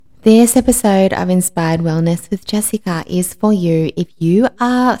This episode of Inspired Wellness with Jessica is for you if you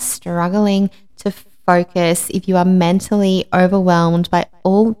are struggling to focus, if you are mentally overwhelmed by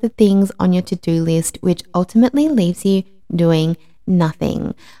all the things on your to-do list, which ultimately leaves you doing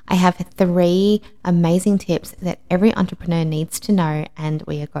nothing. I have 3 amazing tips that every entrepreneur needs to know, and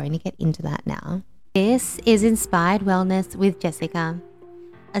we are going to get into that now. This is Inspired Wellness with Jessica,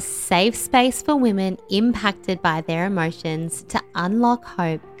 a safe space for women impacted by their emotions to unlock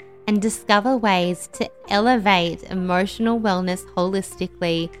hope and discover ways to elevate emotional wellness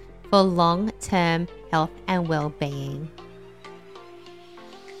holistically for long-term health and well-being.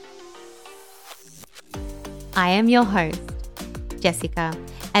 I am your host, Jessica,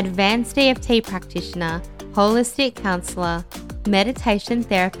 advanced EFT practitioner, holistic counselor, meditation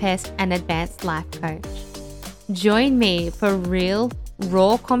therapist, and advanced life coach. Join me for real,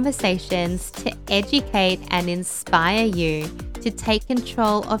 raw conversations to educate and inspire you to take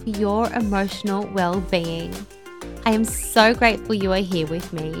control of your emotional well-being. I am so grateful you are here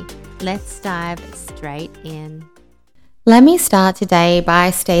with me. Let's dive straight in. Let me start today by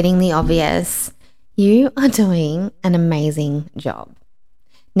stating the obvious. You are doing an amazing job.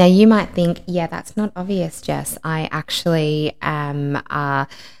 Now you might think, yeah, that's not obvious, Jess. I actually am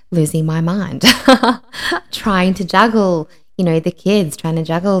losing my mind trying to juggle the kids, trying to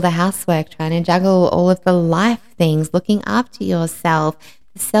juggle the housework, trying to juggle all of the life things, looking after yourself,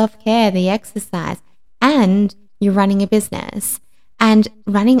 the self-care, the exercise, and you're running a business. And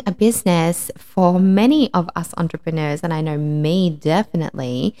running a business for many of us entrepreneurs, and I know me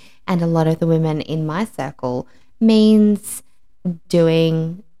definitely, and a lot of the women in my circle, means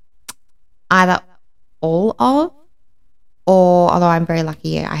doing either all of, or although I'm very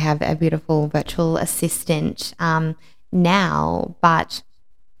lucky, I have a beautiful virtual assistant now, but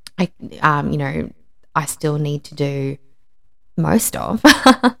I still need to do most of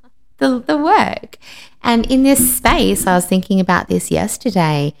the work. And in this space, I was thinking about this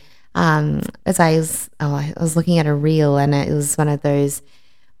yesterday as I was looking at a reel, and it was one of those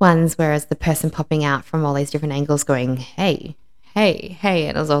ones where it's the person popping out from all these different angles going, hey, hey, hey,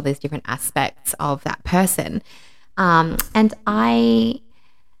 and it was all these different aspects of that person. And I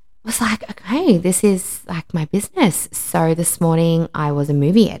was like, okay, this is like my business. So this morning I was a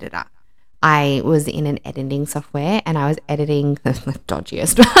movie editor. I was in an editing software and I was editing the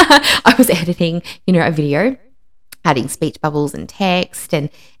dodgiest. I was editing, a video, adding speech bubbles and text, and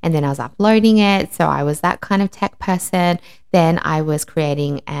then I was uploading it. So I was that kind of tech person. Then I was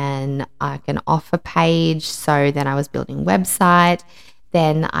creating an offer page. So then I was building website.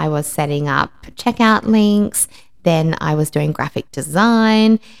 Then I was setting up checkout links. Then I was doing graphic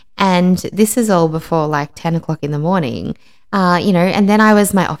design. And this is all before like 10 o'clock in the morning, and then I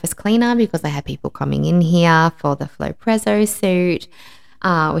was my office cleaner because I had people coming in here for the Flow Prezzo suit,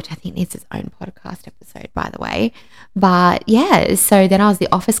 which I think needs its own podcast episode, by the way. But yeah, so then I was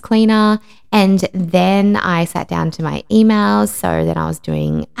the office cleaner, and then I sat down to my emails. So then I was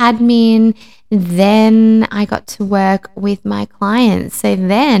doing admin. Then I got to work with my clients. So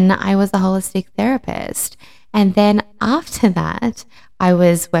then I was a holistic therapist. And then after that, I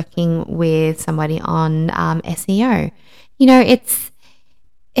was working with somebody on SEO. It's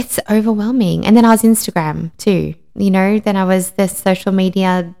overwhelming. And then I was Instagram too. Then I was the social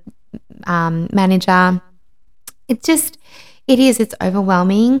media manager. It's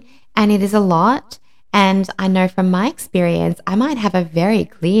overwhelming, and it is a lot. And I know from my experience, I might have a very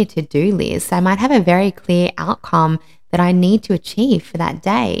clear to-do list. I might have a very clear outcome that I need to achieve for that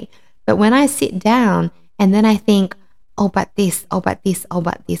day. But when I sit down and then I think, oh, but this, oh, but this, oh,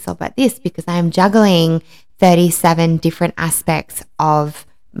 but this, oh, but this, because I am juggling 37 different aspects of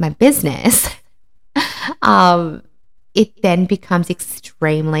my business, it then becomes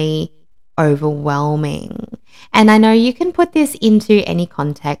extremely overwhelming. And I know you can put this into any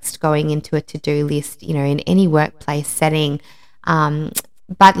context, going into a to-do list, in any workplace setting.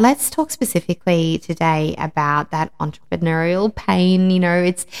 But let's talk specifically today about that entrepreneurial pain.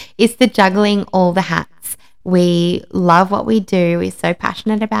 It's the juggling all the hats. We love what we do. We're so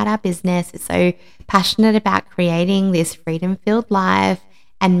passionate about our business. We're so passionate about creating this freedom-filled life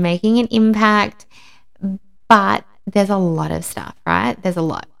and making an impact. But there's a lot of stuff, right? There's a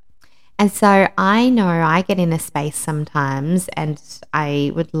lot. And so I know I get in a space sometimes, and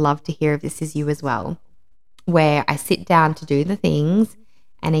I would love to hear if this is you as well, where I sit down to do the things,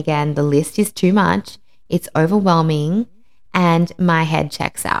 and again, the list is too much. It's overwhelming, and my head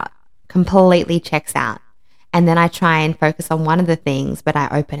checks out, completely checks out. And then I try and focus on one of the things, but I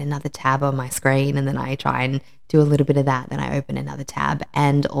open another tab on my screen, and then I try and do a little bit of that. Then I open another tab,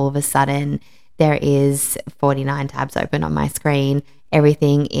 and all of a sudden there is 49 tabs open on my screen.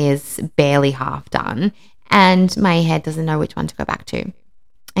 everything is barely half done, and my head doesn't know which one to go back to.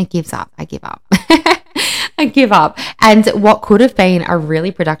 It gives up. I give up. I give up. And what could have been a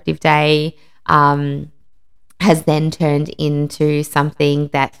really productive day has then turned into something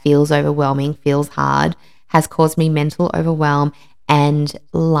that feels overwhelming, feels hard, has caused me mental overwhelm, and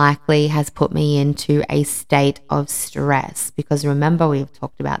likely has put me into a state of stress. Because remember, we've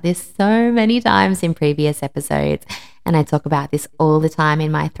talked about this so many times in previous episodes, and I talk about this all the time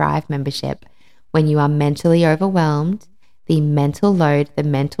in my Thrive membership. When you are mentally overwhelmed, the mental load, the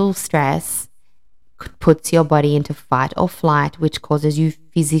mental stress puts your body into fight or flight, which causes you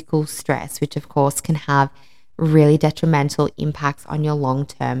physical stress, which of course can have really detrimental impacts on your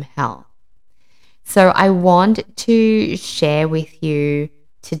long-term health. So I want to share with you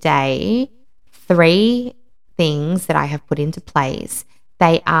today 3 things that I have put into place.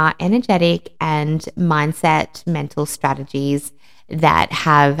 They are energetic and mindset mental strategies that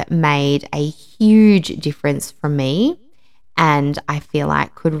have made a huge difference for me, and I feel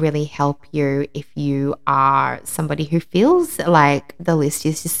like could really help you if you are somebody who feels like the list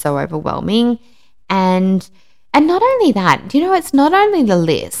is just so overwhelming. And not only that, it's not only the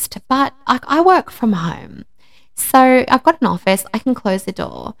list, but I work from home. So I've got an office, I can close the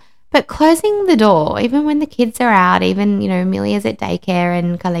door. But closing the door, even when the kids are out, even, Amelia's at daycare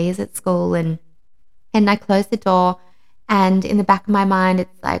and Kalia's at school, and I close the door, and in the back of my mind,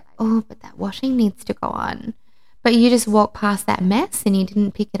 it's like, oh, but that washing needs to go on. But you just walk past that mess and you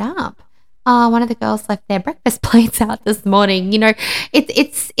didn't pick it up. One of the girls left their breakfast plates out this morning.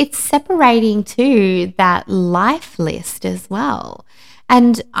 It's separating too that life list as well.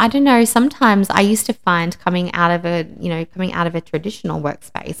 And I don't know, sometimes I used to find coming out of a traditional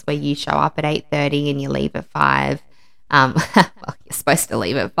workspace where you show up at 8:30 and you leave at 5. Well, you're supposed to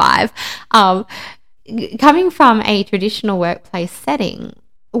leave at 5. Coming from a traditional workplace setting,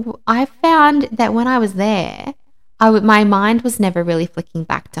 I found that when I was there, my mind was never really flicking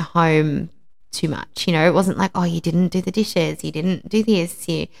back to home too much. It wasn't like, oh, you didn't do the dishes, you didn't do this,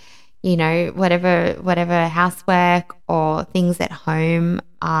 whatever housework or things at home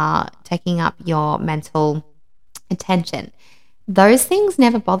are taking up your mental attention. Those things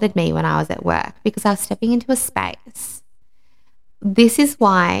never bothered me when I was at work because I was stepping into a space. This is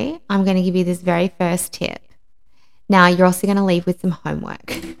why I'm going to give you this very first tip. Now, you're also going to leave with some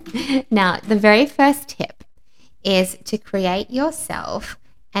homework. Now, the very first tip is to create yourself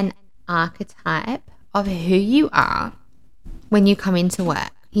an archetype of who you are when you come into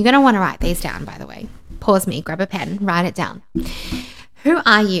work. You're going to want to write these down, by the way. Pause me, grab a pen, write it down. Who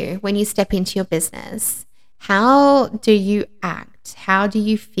are you when you step into your business? How do you act? How do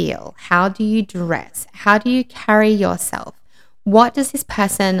you feel? How do you dress? How do you carry yourself? What does this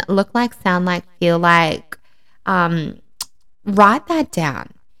person look like, sound like, feel like? Write that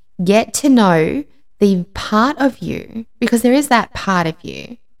down. Get to know the part of you, because there is that part of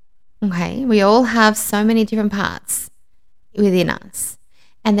you. Okay, we all have so many different parts within us,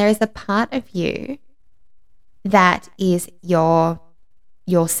 and there is a part of you that is your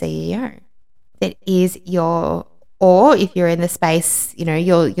CEO, that is or if you're in the space,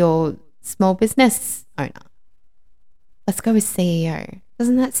 your small business owner. Let's go with CEO.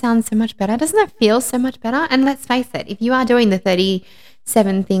 Doesn't that sound so much better? Doesn't that feel so much better? And let's face it, if you are doing the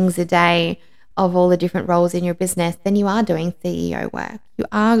 37 things a day of all the different roles in your business, then you are doing CEO work. You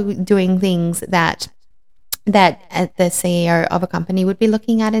are doing things that the CEO of a company would be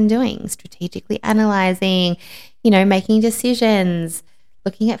looking at and doing, strategically analyzing, making decisions,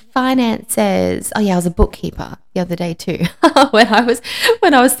 looking at finances. Oh yeah, I was a bookkeeper the other day too. when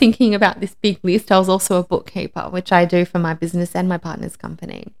I was thinking about this big list, I was also a bookkeeper, which I do for my business and my partner's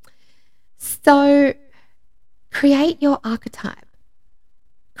company. So create your archetype.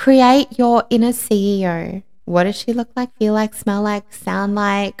 Create your inner CEO. What does she look like, feel like, smell like, sound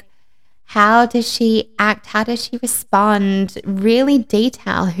like? How does she act? How does she respond? Really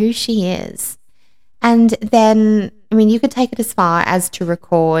detail who she is. And then, you could take it as far as to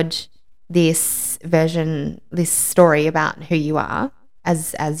record this story about who you are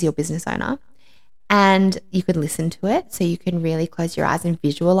as your business owner. And you could listen to it so you can really close your eyes and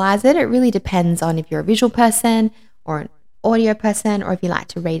visualize it. It really depends on if you're a visual person or an audio person, or if you like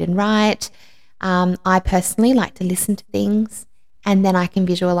to read and write. I personally like to listen to things and then I can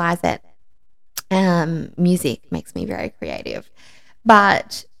visualize it. Music makes me very creative.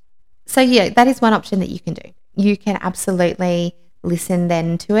 But so yeah, that is one option that you can do. You can absolutely listen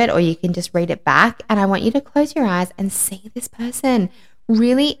then to it, or you can just read it back. And I want you to close your eyes and see this person.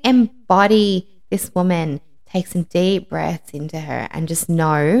 Really embody this woman. Take some deep breaths into her and just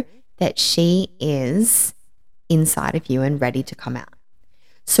know that she is inside of you and ready to come out.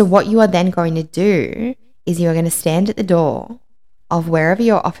 So what you are then going to do is you are going to stand at the door of wherever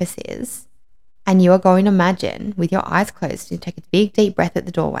your office is, and you are going to imagine with your eyes closed, you take a big deep breath at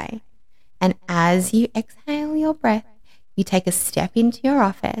the doorway. And as you exhale your breath, you take a step into your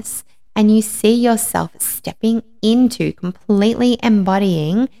office and you see yourself stepping into completely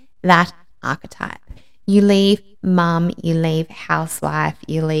embodying that archetype. You leave mum, you leave housewife,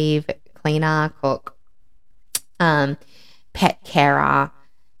 you leave cleaner, cook, pet carer.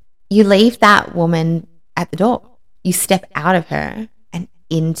 You leave that woman at the door. You step out of her and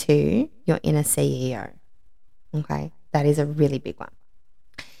into your inner CEO. Okay, that is a really big one.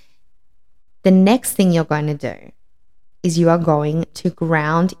 The next thing you're going to do is you are going to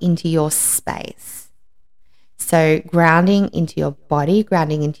ground into your space. So grounding into your body,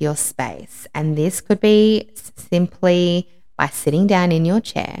 grounding into your space. And this could be simply by sitting down in your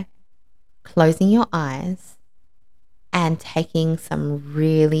chair, closing your eyes, and taking some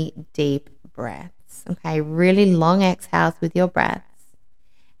really deep breaths. Okay, really long exhales with your breaths.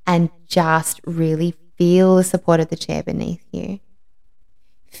 And just really feel the support of the chair beneath you.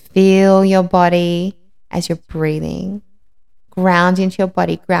 Feel your body as you're breathing. Ground into your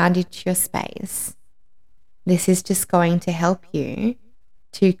body, ground into your space. This is just going to help you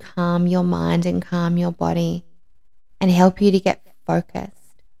to calm your mind and calm your body and help you to get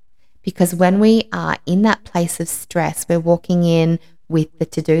focused. Because when we are in that place of stress, we're walking in with the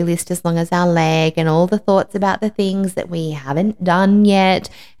to-do list as long as our leg and all the thoughts about the things that we haven't done yet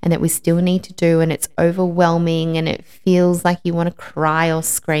and that we still need to do, and it's overwhelming and it feels like you want to cry or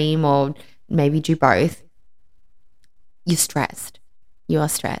scream or maybe do both. You're stressed. You are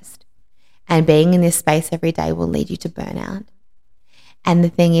stressed. And being in this space every day will lead you to burnout. And the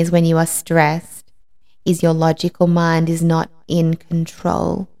thing is, when you are stressed, is your logical mind is not in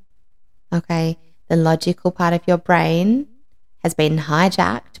control. Okay? The logical part of your brain has been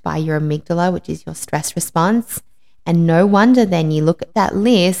hijacked by your amygdala, which is your stress response. And no wonder then you look at that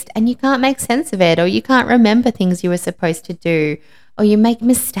list and you can't make sense of it, or you can't remember things you were supposed to do, or you make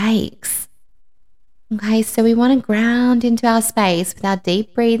mistakes. Okay, so we want to ground into our space with our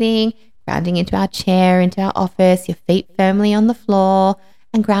deep breathing, grounding into our chair, into our office, your feet firmly on the floor,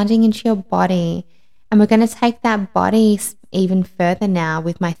 and grounding into your body. And we're going to take that body even further now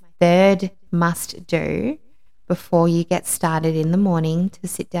with my third must do before you get started in the morning to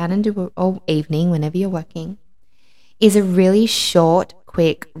sit down and do, or evening, whenever you're working, is a really short,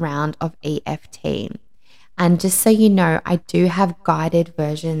 quick round of EFT. And just so you know, I do have guided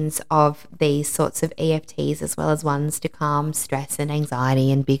versions of these sorts of EFTs, as well as ones to calm stress and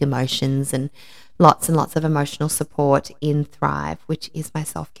anxiety and big emotions and lots of emotional support in Thrive, which is my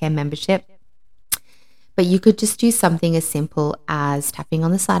self-care membership. But you could just do something as simple as tapping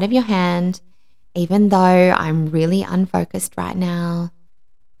on the side of your hand, even though I'm really unfocused right now,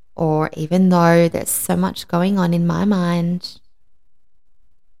 or even though there's so much going on in my mind,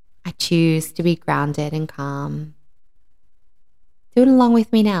 I choose to be grounded and calm. Do it along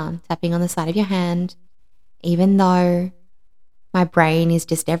with me now, tapping on the side of your hand, even though my brain is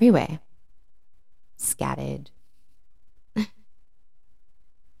just everywhere, scattered.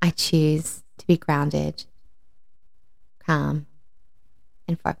 I choose to be grounded, calm,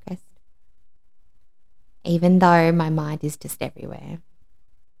 and focused. Even though my mind is just everywhere,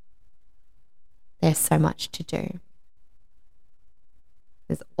 there's so much to do.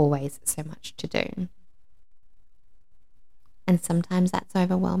 There's always so much to do. And sometimes that's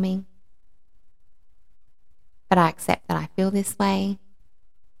overwhelming. But I accept that I feel this way.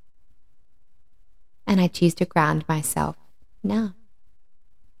 And I choose to ground myself now.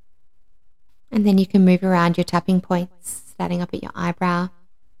 And then you can move around your tapping points, starting up at your eyebrow.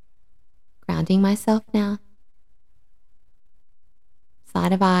 Grounding myself now.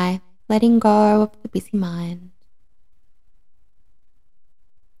 Side of eye, letting go of the busy mind.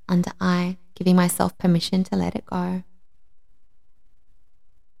 Under eye, giving myself permission to let it go.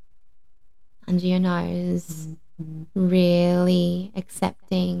 Under your nose, really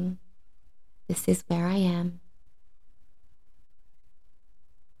accepting this is where I am.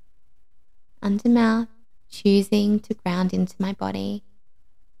 Under mouth, choosing to ground into my body.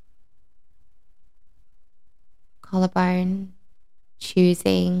 Collarbone,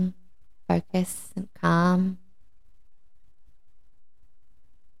 choosing focus and calm.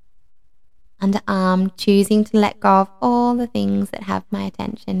 Underarm, choosing to let go of all the things that have my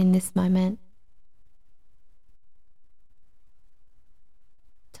attention in this moment.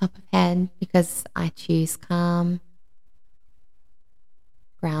 Top of head, because I choose calm,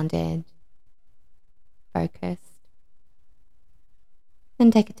 grounded, focused.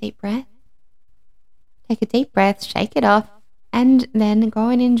 Then take a deep breath. Take a deep breath, shake it off, and then go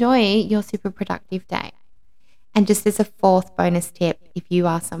and enjoy your super productive day. And just as a fourth bonus tip, if you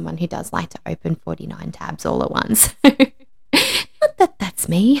are someone who does like to open 49 tabs all at once, not that that's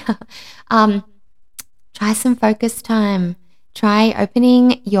me, try some focus time. Try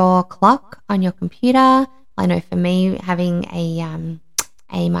opening your clock on your computer. I know for me, having a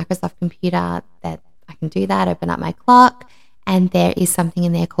Microsoft computer, that I can do that, open up my clock, and there is something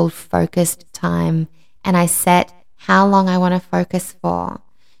in there called focused time. And I set how long I want to focus for.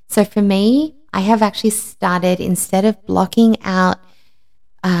 So for me, I have actually started, instead of blocking out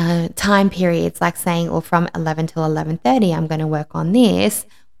time periods, like saying, or from 11 till 11:30, I'm going to work on this.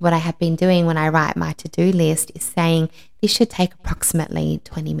 What I have been doing when I write my to-do list is saying this should take approximately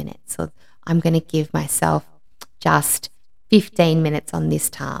 20 minutes. So I'm going to give myself just 15 minutes on this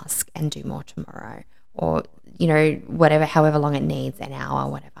task and do more tomorrow, or, whatever, however long it needs, an hour,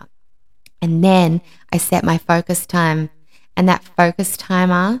 whatever. And then I set my focus time, and that focus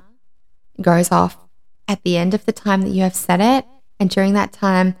timer goes off at the end of the time that you have set it. And during that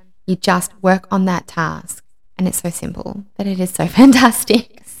time, you just work on that task. And it's so simple, but it is so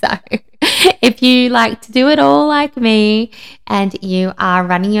fantastic. So if you like to do it all like me and you are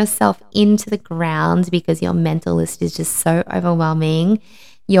running yourself into the ground because your mental list is just so overwhelming,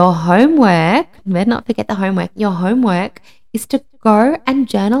 your homework, better not forget the homework, your homework is to go and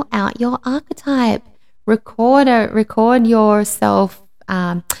journal out your archetype. Record yourself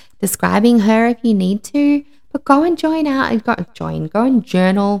describing her if you need to, but go and go and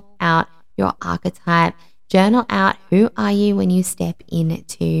journal out your archetype. Journal out who are you when you step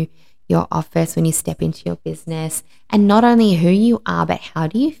into your office, when you step into your business, and not only who you are, but how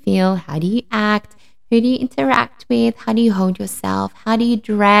do you feel, how do you act, who do you interact with, how do you hold yourself, how do you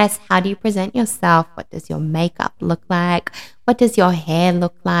dress, how do you present yourself, what does your makeup look like, what does your hair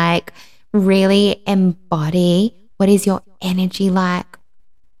look like. Really embody what is your energy like.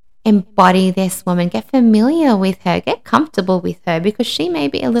 Embody this woman, get familiar with her, get comfortable with her, because she may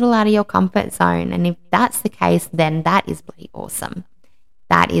be a little out of your comfort zone. And if that's the case, then that is bloody awesome.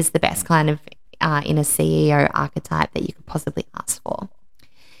 That is the best kind of inner CEO archetype that you could possibly ask for.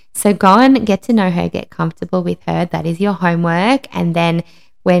 So go and get to know her, get comfortable with her. That is your homework. And then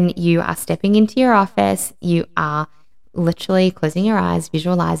when you are stepping into your office, you are literally closing your eyes,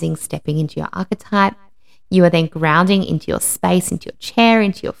 visualizing stepping into your archetype. You are then grounding into your space, into your chair,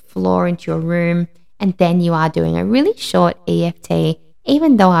 into your floor, into your room. And then you are doing a really short EFT.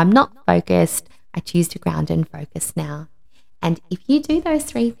 Even though I'm not focused, I choose to ground and focus now. And if you do those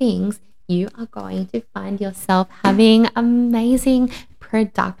three things, you are going to find yourself having amazing,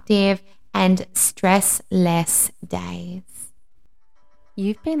 productive, and stress-less days.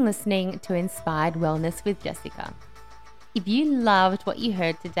 You've been listening to Inspired Wellness with Jessica. If you loved what you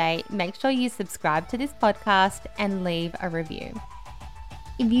heard today, make sure you subscribe to this podcast and leave a review.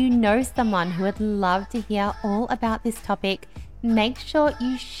 If you know someone who would love to hear all about this topic, make sure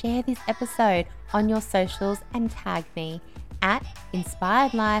you share this episode on your socials and tag me at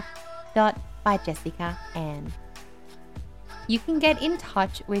inspiredlife.byjessicaann. You can get in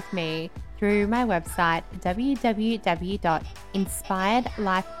touch with me through my website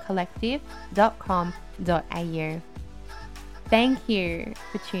www.inspiredlifecollective.com.au. Thank you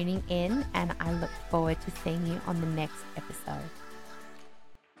for tuning in, and I look forward to seeing you on the next episode.